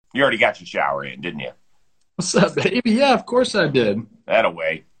You already got your shower in, didn't you? What's up, baby? Yeah, of course I did. That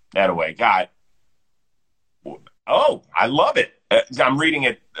away. God. Oh, I love it. I'm reading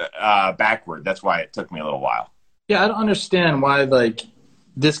it backward. That's why it took me a little while. Yeah, I don't understand why,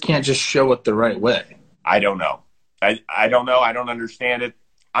 this can't just show it the right way. I don't know. I don't know. I don't understand it.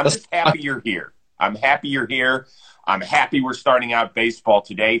 I'm just happy you're here. I'm happy you're here. I'm happy we're starting out baseball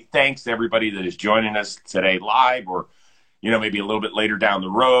today. Thanks to everybody that is joining us today live or, maybe a little bit later down the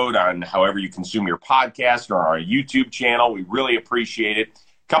road on however you consume your podcast or our YouTube channel. We really appreciate it.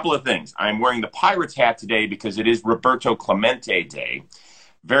 Couple of things. I'm wearing the Pirates hat today because it is Roberto Clemente Day.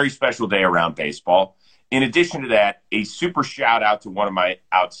 Very special day around baseball. In addition to that, a super shout out to one of my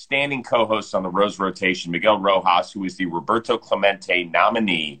outstanding co-hosts on the Rose Rotation, Miguel Rojas, who is the Roberto Clemente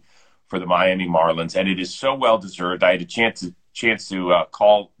nominee for the Miami Marlins. And it is so well deserved. I had a chance to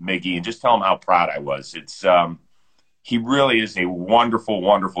call Miggy and just tell him how proud I was. He really is a wonderful,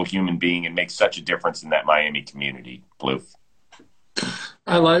 wonderful human being and makes such a difference in that Miami community. Blue.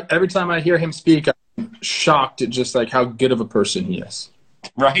 Every time I hear him speak, I'm shocked at just how good of a person he is.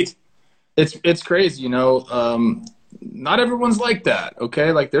 Right? It's crazy, not everyone's like that,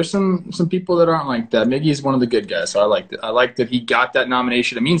 okay? There's some people that aren't like that. Miggy's one of the good guys, so I liked it. I like that he got that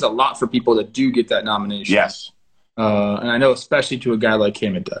nomination. It means a lot for people that do get that nomination. Yes. And I know especially to a guy like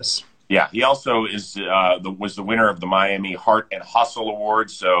him it does. Yeah, he also was the winner of the Miami Heart and Hustle Award,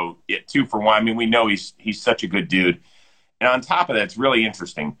 so 2 for 1. I mean, we know he's such a good dude. And on top of that, it's really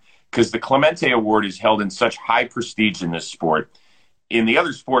interesting because the Clemente Award is held in such high prestige in this sport. In the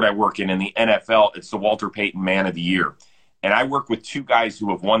other sport I work in the NFL, it's the Walter Payton Man of the Year. And I work with 2 guys who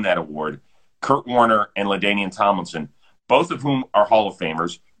have won that award, Kurt Warner and LaDainian Tomlinson, both of whom are Hall of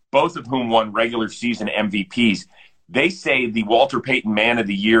Famers, both of whom won regular season MVPs. They say the Walter Payton Man of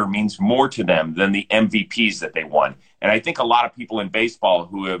the Year means more to them than the MVPs that they won. And I think a lot of people in baseball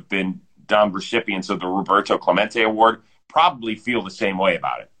who have been done recipients of the Roberto Clemente Award probably feel the same way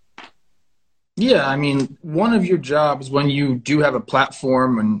about it. Yeah, I mean, one of your jobs when you do have a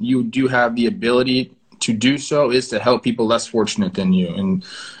platform and you do have the ability to do so is to help people less fortunate than you. And,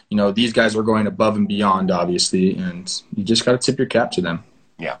 these guys are going above and beyond, obviously, and you just got to tip your cap to them.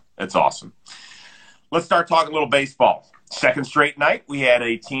 Yeah, that's awesome. Let's start talking a little baseball. Second straight night, we had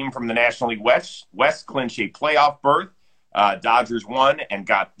a team from the National League West clinch a playoff berth. Dodgers won and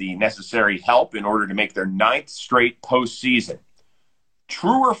got the necessary help in order to make their 9th straight postseason.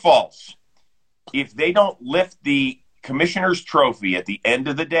 True or false? If they don't lift the Commissioner's Trophy at the end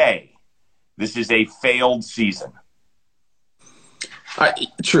of the day, this is a failed season.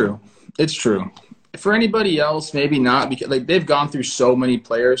 True. It's true. For anybody else, maybe not, because they've gone through so many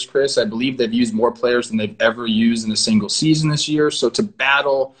players, Chris. I believe they've used more players than they've ever used in a single season this year. So to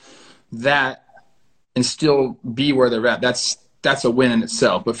battle that and still be where they're at, that's a win in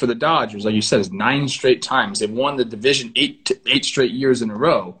itself. But for the Dodgers, like you said, it's 9 straight times. They've won the division 8 straight years in a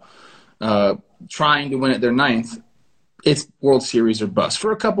row. Trying to win at their 9th, it's World Series or bust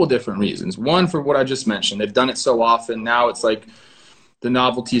for a couple of different reasons. One, for what I just mentioned. They've done it so often. Now it's like the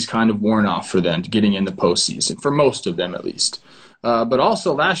novelty's kind of worn off for them getting in the postseason, for most of them at least. But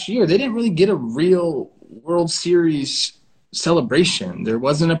also last year, they didn't really get a real World Series celebration. There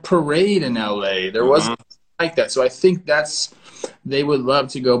wasn't a parade in LA. There wasn't like that. So I think they would love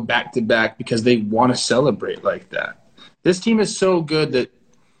to go back-to-back because they want to celebrate like that. This team is so good that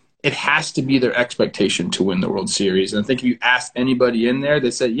it has to be their expectation to win the World Series. And I think if you ask anybody in there, they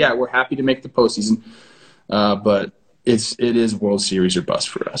said, yeah, we're happy to make the postseason, but it is World Series or bust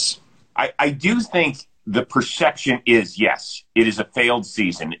for us. I do think the perception is, yes, it is a failed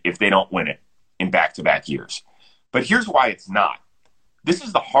season if they don't win it in back-to-back years. But here's why it's not. This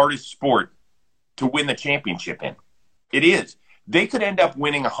is the hardest sport to win the championship in. It is. They could end up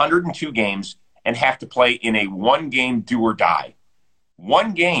winning 102 games and have to play in a 1-game do or die.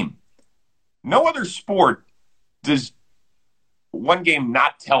 1 game. No other sport does 1 game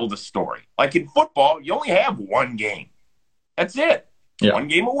not tell the story. Like in football, you only have 1 game. That's it. Yeah. 1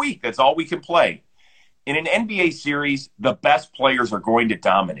 game a week. That's all we can play. In an NBA series, the best players are going to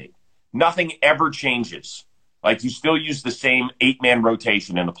dominate. Nothing ever changes. Like you still use the same 8-man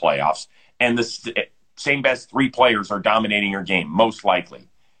rotation in the playoffs, and the same best 3 players are dominating your game, most likely.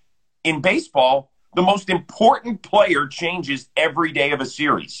 In baseball, the most important player changes every day of a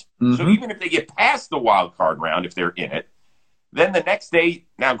series. Mm-hmm. So even if they get past the wild card round, if they're in it, then the next day,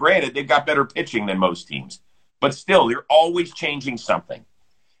 now granted, they've got better pitching than most teams, but still, they're always changing something.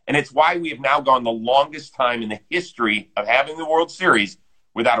 And it's why we have now gone the longest time in the history of having the World Series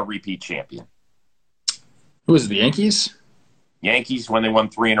without a repeat champion. Who was it, the Yankees? Yankees when they won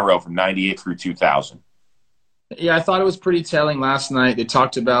 3 in a row from 98 through 2000. Yeah, I thought it was pretty telling last night. They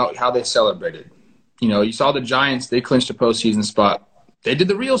talked about how they celebrated. You saw the Giants, they clinched a postseason spot. They did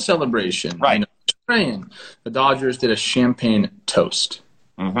the real celebration. Right. Praying. The Dodgers did a champagne toast.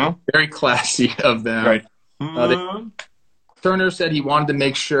 Mm-hmm. Very classy of them. Right. Mm-hmm. Turner said he wanted to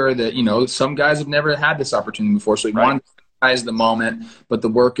make sure that, some guys have never had this opportunity before, so he wanted to recognize the moment, but the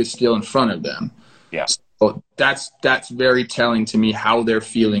work is still in front of them. Yeah. So that's very telling to me how they're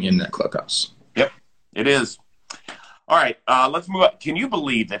feeling in that clubhouse. Yep, it is. All right, let's move on. Can you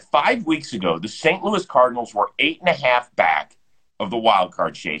believe that 5 weeks ago, the St. Louis Cardinals were 8.5 back of the wild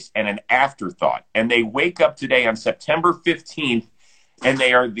card chase and an afterthought? And they wake up today on September 15th, and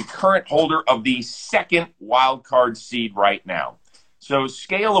they are the current holder of the second wild card seed right now. So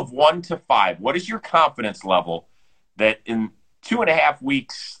scale of 1 to 5, what is your confidence level that in 2.5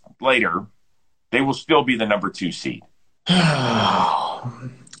 weeks later, they will still be the number 2 seed?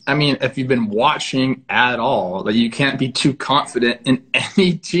 I mean, if you've been watching at all, that you can't be too confident in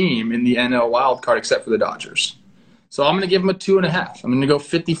any team in the NL wild card except for the Dodgers. So I'm going to give them a 2.5. I'm going to go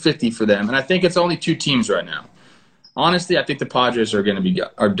 50-50 for them. And I think it's only 2 teams right now. Honestly, I think the Padres are going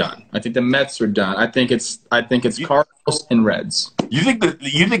to are done. I think the Mets are done. I think it's Cardinals and Reds. You think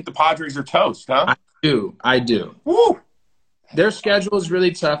the Padres are toast, huh? I do. Woo! Their schedule is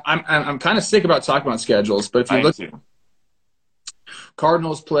really tough. I'm kind of sick about talking about schedules, but if you look,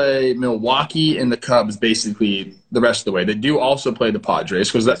 Cardinals play Milwaukee and the Cubs basically the rest of the way. They do also play the Padres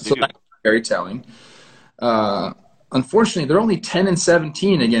because that's very telling. Unfortunately, they're only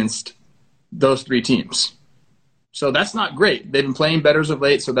 10-17 against those 3 teams. So that's not great. They've been playing better as of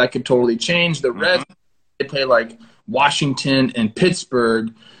late, so that could totally change. The Reds, they play like Washington and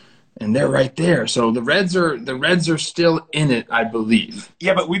Pittsburgh, and they're right there. So the Reds are still in it, I believe.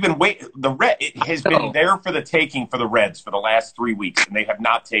 Yeah, but we've been waiting. It has been there for the taking for the Reds for the last 3 weeks, and they have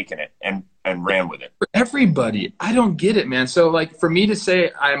not taken it and ran with it. For everybody, I don't get it, man. So like for me to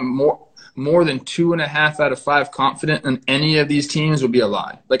say I'm more than 2.5 out of 5 confident in any of these teams would be a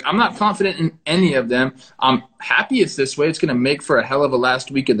lie. Like, I'm not confident in any of them. I'm happy it's this way. It's going to make for a hell of a last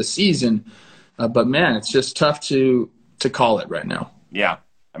week of the season. But, man, it's just tough to call it right now. Yeah.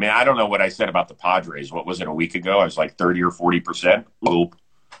 I mean, I don't know what I said about the Padres. What was it, a week ago? I was like 30 or 40%. Oop.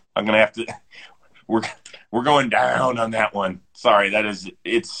 I'm going to have to – we're going down on that one. Sorry, I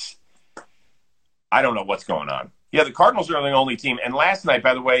don't know what's going on. Yeah, the Cardinals are the only team. And last night,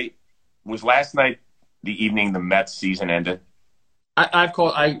 by the way – was last night the evening the Mets season ended?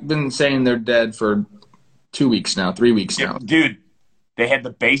 I've been saying they're dead for 2 weeks now, 3 weeks now. Dude, they had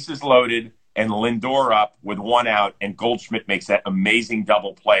the bases loaded and Lindor up with 1 out, and Goldschmidt makes that amazing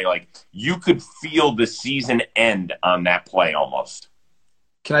double play. Like, you could feel the season end on that play almost.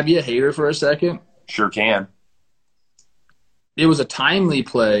 Can I be a hater for a second? Sure can. It was a timely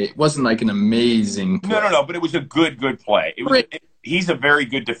play. It wasn't like an amazing play. No, but it was a good play. He's a very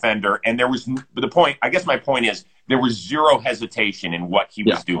good defender, and my point is there was zero hesitation in what he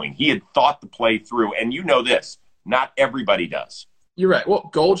was doing. He had thought the play through, and you know this, not everybody does. You're right. Well,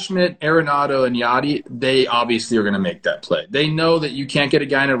 Goldschmidt, Arenado, and Yachty, they obviously are going to make that play. They know that you can't get a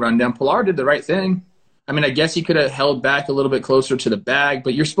guy in a rundown. Pilar did the right thing. I mean, I guess he could have held back a little bit closer to the bag,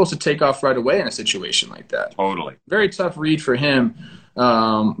 but you're supposed to take off right away in a situation like that. Totally. Very tough read for him.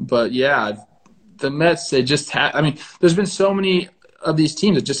 But, yeah, the Mets, they just have – I mean, there's been so many of these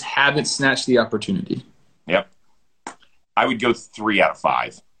teams that just haven't snatched the opportunity. Yep. I would go 3 out of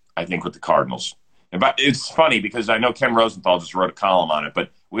 5, I think, with the Cardinals. But it's funny because I know Ken Rosenthal just wrote a column on it,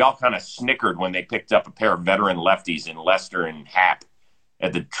 but we all kind of snickered when they picked up a pair of veteran lefties in Lester and Happ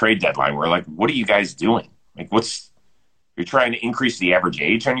at the trade deadline. We're like, what are you guys doing? Like, you're trying to increase the average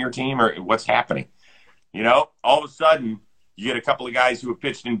age on your team, or what's happening? All of a sudden, you get a couple of guys who have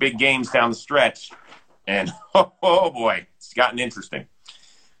pitched in big games down the stretch, and oh boy, it's gotten interesting.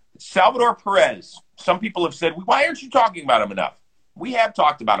 Salvador Perez. Some people have said, why aren't you talking about him enough? We have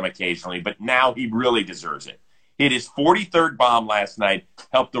talked about him occasionally, but now he really deserves it. Hit his 43rd bomb last night,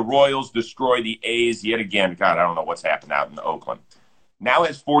 helped the Royals destroy the A's yet again. God, I don't know what's happened out in Oakland. Now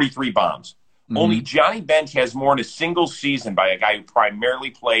has 43 bombs. Mm-hmm. Only Johnny Bench has more in a single season by a guy who primarily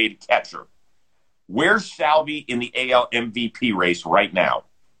played catcher. Where's Salvi in the AL MVP race right now?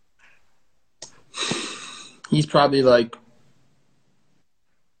 He's probably like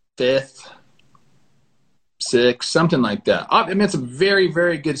 5th. 6, something like that. I mean, it's a very,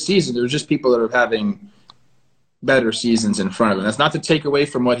 very good season. There's just people that are having better seasons in front of him. That's not to take away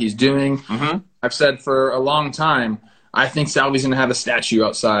from what he's doing. Mm-hmm. I've said for a long time, I think Salvi's going to have a statue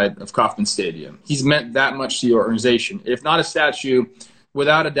outside of Kauffman Stadium. He's meant that much to the organization. If not a statue,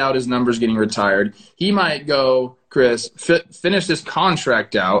 without a doubt his number's getting retired. He might go, Chris, finish this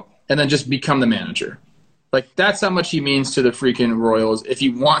contract out and then just become the manager. Like, that's how much he means to the freaking Royals. If he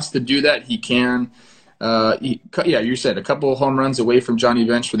wants to do that, he can. You said a couple of home runs away from Johnny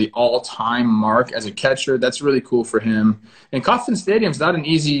Bench for the all-time mark as a catcher. That's really cool for him. And Kauffman Stadium's not an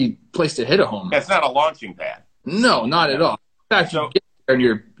easy place to hit a home run. That's not a launching pad. No, not at all. In fact, you get there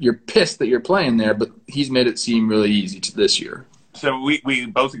and you're pissed that you're playing there, but he's made it seem really easy this year. So we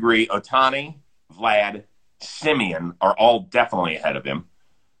both agree Ohtani, Vlad, Simeon are all definitely ahead of him.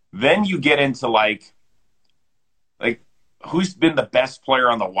 Then you get into like who's been the best player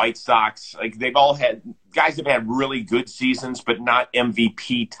on the White Sox? Like, they've all had guys have had really good seasons, but not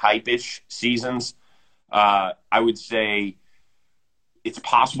MVP type-ish seasons. I would say it's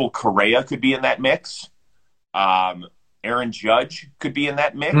possible Correa could be in that mix. Aaron Judge could be in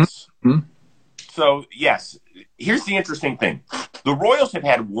that mix. Mm-hmm. So, yes, here's the interesting thing. The Royals have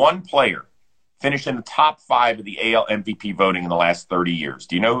had one player finish in the top 5 of the AL MVP voting in the last 30 years.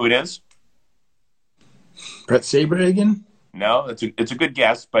 Do you know who it is? Brett Saberhagen? No, it's a good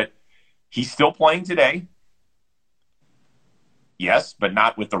guess, but he's still playing today. Yes, but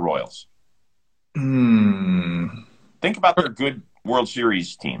not with the Royals. Think about their good World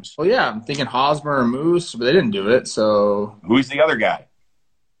Series teams. Well, yeah, I'm thinking Hosmer or Moose, but they didn't do it, so... Who's the other guy?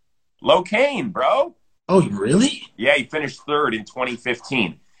 Locane, bro. Oh, really? Yeah, he finished 3rd in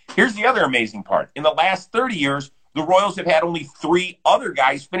 2015. Here's the other amazing part. In the last 30 years, the Royals have had only 3 other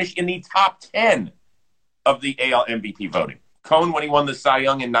guys finish in the top 10 of the AL MVP voting. Cone, when he won the Cy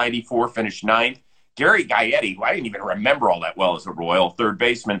Young in 94, finished 9th. Gary Gaetti, who I didn't even remember all that well as a Royal, third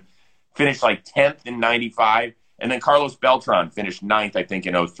baseman, finished like 10th in 95. And then Carlos Beltran finished 9th, I think,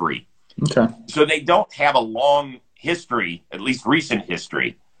 in 03. Okay. So they don't have a long history, at least recent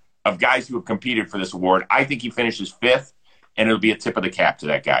history, of guys who have competed for this award. I think he finishes 5th, and it'll be a tip of the cap to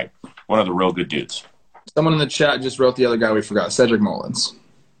that guy. One of the real good dudes. Someone in the chat just wrote the other guy we forgot, Cedric Mullins.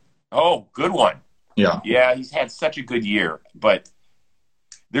 Oh, good one. Yeah. Yeah, he's had such a good year. But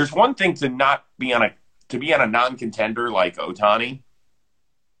there's one thing to not be on a non-contender like Ohtani,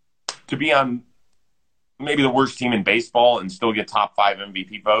 to be on maybe the worst team in baseball and still get top 5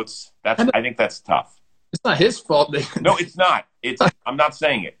 MVP votes. I think that's tough. It's not his fault. No, it's not. I'm not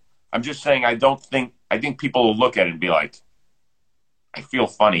saying it. I'm just saying I think people will look at it and be like, I feel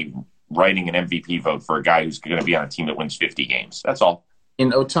funny writing an MVP vote for a guy who's going to be on a team that wins 50 games. That's all.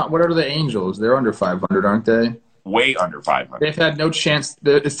 In Ohtani, what are the Angels? They're under 500, aren't they? Way under 500. They've had no chance.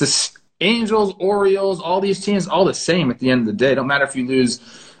 It's the Angels, Orioles, all these teams, all the same at the end of the day. It don't matter if you lose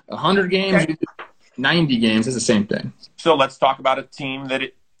 100 games, you lose 90 games. It's the same thing. So let's talk about a team that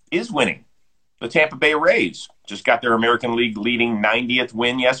is winning. The Tampa Bay Rays just got their American League leading 90th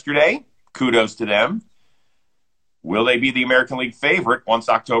win yesterday. Kudos to them. Will they be the American League favorite once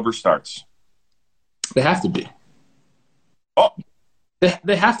October starts? They have to be. Oh.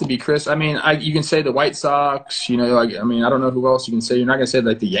 They have to be, Chris. I mean, you can say the White Sox, I don't know who else you can say. You're not going to say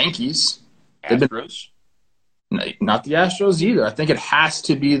like the Yankees. Astros? Not the Astros either. I think it has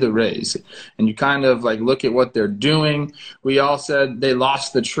to be the Rays. And you kind of like look at what they're doing. We all said they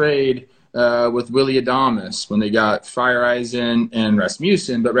lost the trade with Willie Adames when they got Fireisen and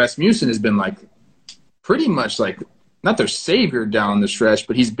Rasmussen. But Rasmussen has been like pretty much like not their savior down the stretch,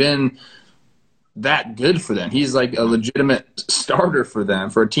 but he's been that good for them. He's like a legitimate starter for them,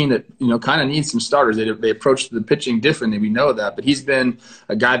 for a team that, kind of needs some starters. They approach the pitching differently. We know that, but he's been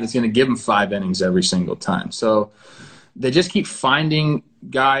a guy that's going to give them 5 innings every single time. So they just keep finding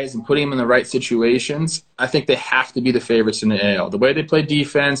guys and putting them in the right situations. I think they have to be the favorites in the AL. The way they play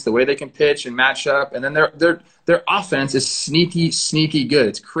defense, the way they can pitch and match up, and then their offense is sneaky good.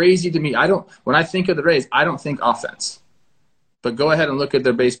 It's crazy to me. When I think of the Rays, I don't think offense. But go ahead and look at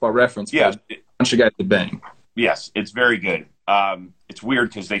their baseball reference. Yeah. A bunch of guys to bang. Yes, it's very good. It's weird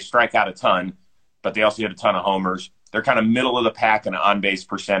because they strike out a ton, but they also hit a ton of homers. They're kind of middle of the pack in on-base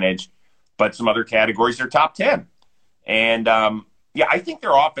percentage, but some other categories, they're top 10. And, I think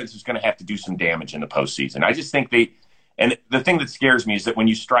their offense is going to have to do some damage in the postseason. I just think and the thing that scares me is that when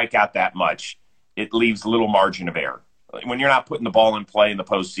you strike out that much, it leaves little margin of error. When you're not putting the ball in play in the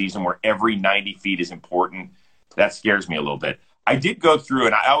postseason where every 90 feet is important, that scares me a little bit. I did go through,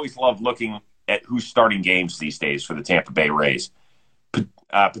 and I always love looking at who's starting games these days for the Tampa Bay Rays.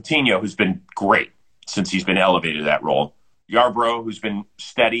 Patino, who's been great since he's been elevated to that role. Yarbrough, who's been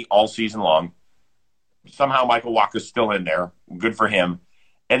steady all season long. Somehow Michael Wacha's still in there. Good for him.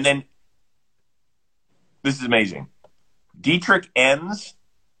 And then, this is amazing. Dietrich Enns,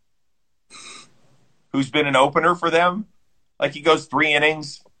 who's been an opener for them. Like, he goes 3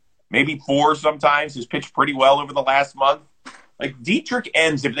 innings, maybe 4 sometimes. Has pitched pretty well over the last month. Like, Dietrich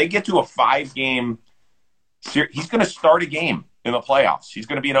Enns, if they get to a 5-game series, he's going to start a game in the playoffs. He's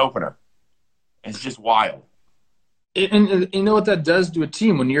going to be an opener. It's just wild. And you know what that does to a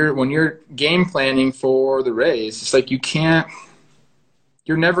team when you're game planning for the Rays? It's like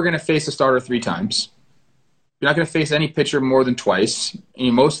you're never going to face a starter 3 times. You're not going to face any pitcher more than twice.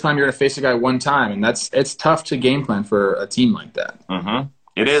 And most of the time, you're going to face a guy 1 time, and it's tough to game plan for a team like that. Mm-hmm.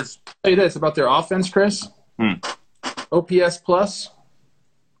 It is. I'll tell you this about their offense, Chris. OPS plus,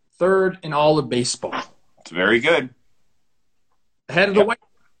 3rd in all of baseball. It's very good. Ahead of the White.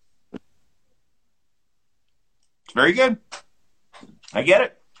 It's very good. I get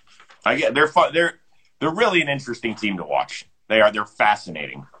it. They're fun. They're really an interesting team to watch. They're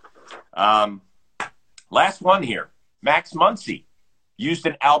fascinating. Last one here. Max Muncy used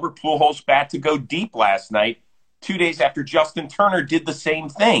an Albert Pujols bat to go deep last night, 2 days after Justin Turner did the same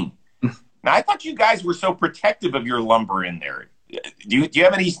thing. Now, I thought you guys were so protective of your lumber in there. Do you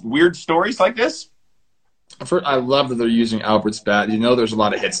have any weird stories like this? I love that they're using Albert's bat. You know there's a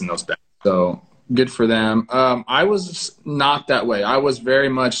lot of hits in those bats, so good for them. I was not that way. I was very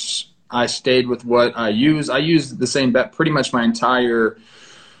much – I stayed with what I use. I used the same bat pretty much my entire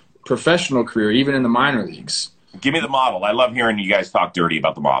professional career, even in the minor leagues. Give me the model. I love hearing you guys talk dirty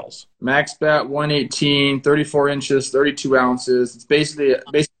about the models. Max bat 118, 34 inches, 32 ounces. It's basically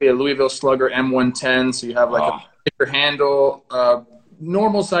a Louisville Slugger M110. So you have like a thicker handle,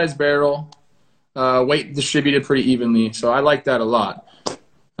 normal size barrel, weight distributed pretty evenly. So I like that a lot.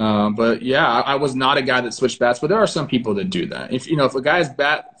 But yeah, I was not a guy that switched bats, but there are some people that do that. If a guy's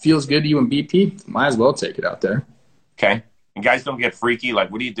bat feels good to you in BP, might as well take it out there. Okay. And guys don't get freaky.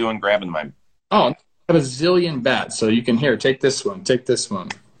 Like, what are you doing grabbing my? Oh, I have a zillion bats, so you can take this one, take this one.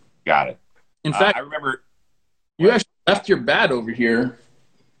 Got it. In fact, I remember you actually left your bat over here.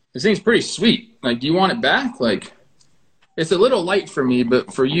 This thing's pretty sweet. Like, do you want it back? Like, it's a little light for me,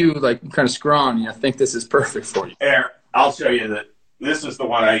 but for you, like, kind of scrawny, I think this is perfect for you. Here, I'll show you that. This is the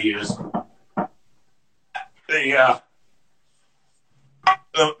one I use. The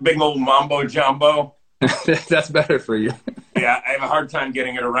big old Mambo Jumbo. That's better for you. Yeah, I have a hard time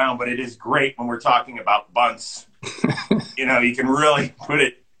getting it around, but it is great when we're talking about bunts. You can really put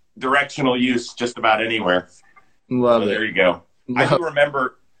it directional use just about anywhere. Love it. There you go. I do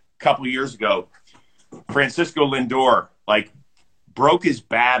remember a couple years ago, Francisco Lindor, broke his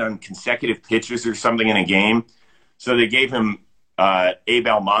bat on consecutive pitches or something in a game. So they gave him Abe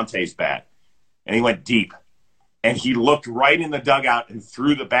Almonte's bat, and he went deep. And he looked right in the dugout and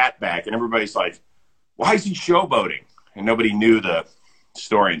threw the bat back, and everybody's like, why is he showboating? And nobody knew the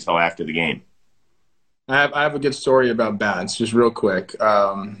story until after the game. I have a good story about bats, just real quick.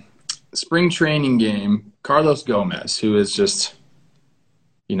 Spring training game, Carlos Gomez, who is just,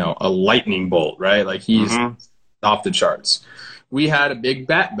 a lightning bolt, right? Like, he's off the charts. We had a big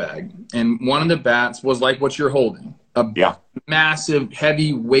bat bag, and one of the bats was like what you're holding. Massive,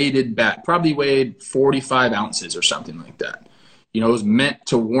 heavy-weighted bat, probably weighed 45 ounces or something like that. It was meant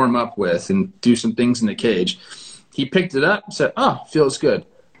to warm up with and do some things in the cage. He picked it up and said, oh, feels good.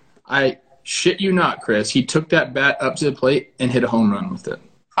 I shit you not, Chris. He took that bat up to the plate and hit a home run with it.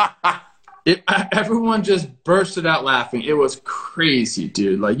 Everyone just bursted out laughing. It was crazy,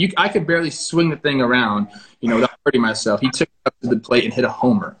 dude. I could barely swing the thing around, without hurting myself. He took it up to the plate and hit a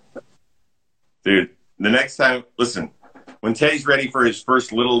homer. Dude, the next time, listen, when Teddy's ready for his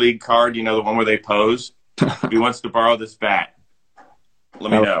first Little League card, the one where they pose, if he wants to borrow this bat,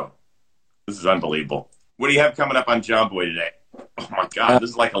 let me know. This is unbelievable. What do you have coming up on John Boy today? Oh, my God.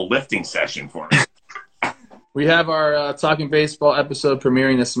 This is like a lifting session for me. We have our Talking Baseball episode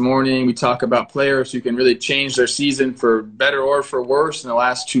premiering this morning. We talk about players who can really change their season for better or for worse in the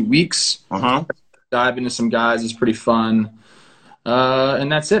last 2 weeks. Dive into some guys. It's pretty fun.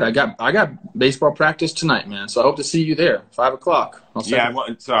 And that's it. I got baseball practice tonight, man. So I hope to see you there, 5 o'clock.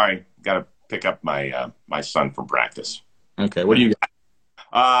 Sorry. Got to pick up my son from practice. Okay. What do you got?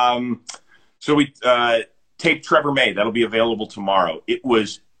 So we taped Trevor May. That'll be available tomorrow. It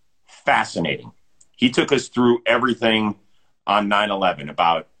was fascinating. He took us through everything on 9/11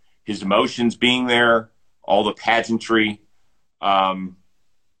 about his emotions being there, all the pageantry, and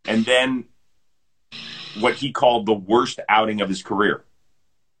then what he called the worst outing of his career.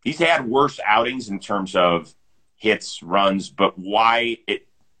 He's had worse outings in terms of hits, runs, but why it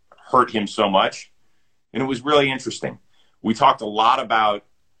hurt him so much. And it was really interesting. We talked a lot about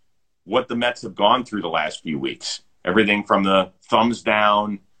what the Mets have gone through the last few weeks. Everything from the thumbs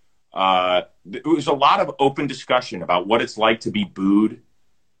down. It was a lot of open discussion about what it's like to be booed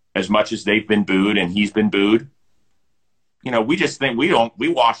as much as they've been booed and he's been booed. We just think we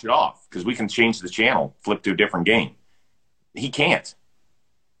wash it off because we can change the channel, flip to a different game. He can't.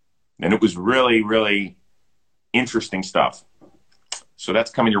 And it was really, really interesting stuff. So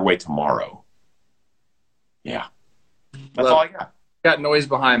that's coming your way tomorrow. Yeah. That's all I got. Got noise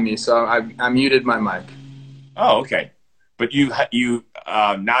behind me, so I muted my mic. Oh, okay. But you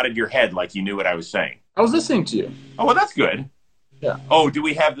nodded your head like you knew what I was saying. I was listening to you. Oh, well, that's good. Yeah. Oh, do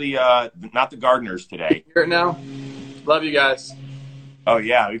we have the not the gardeners today? Hear it now? Love you guys. Oh,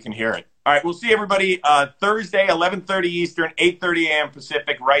 yeah, we can hear it. All right, we'll see everybody Thursday, 11:30 Eastern, 8:30 a.m.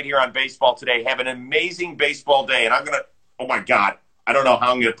 Pacific, right here on Baseball Today. Have an amazing baseball day. And I'm going to – oh, my God. I don't know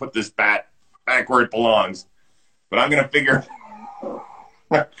how I'm going to put this bat back where it belongs. But I'm going to figure –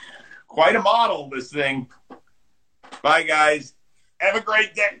 quite a model, this thing. Bye, guys. Have a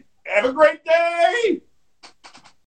great day. Have a great day.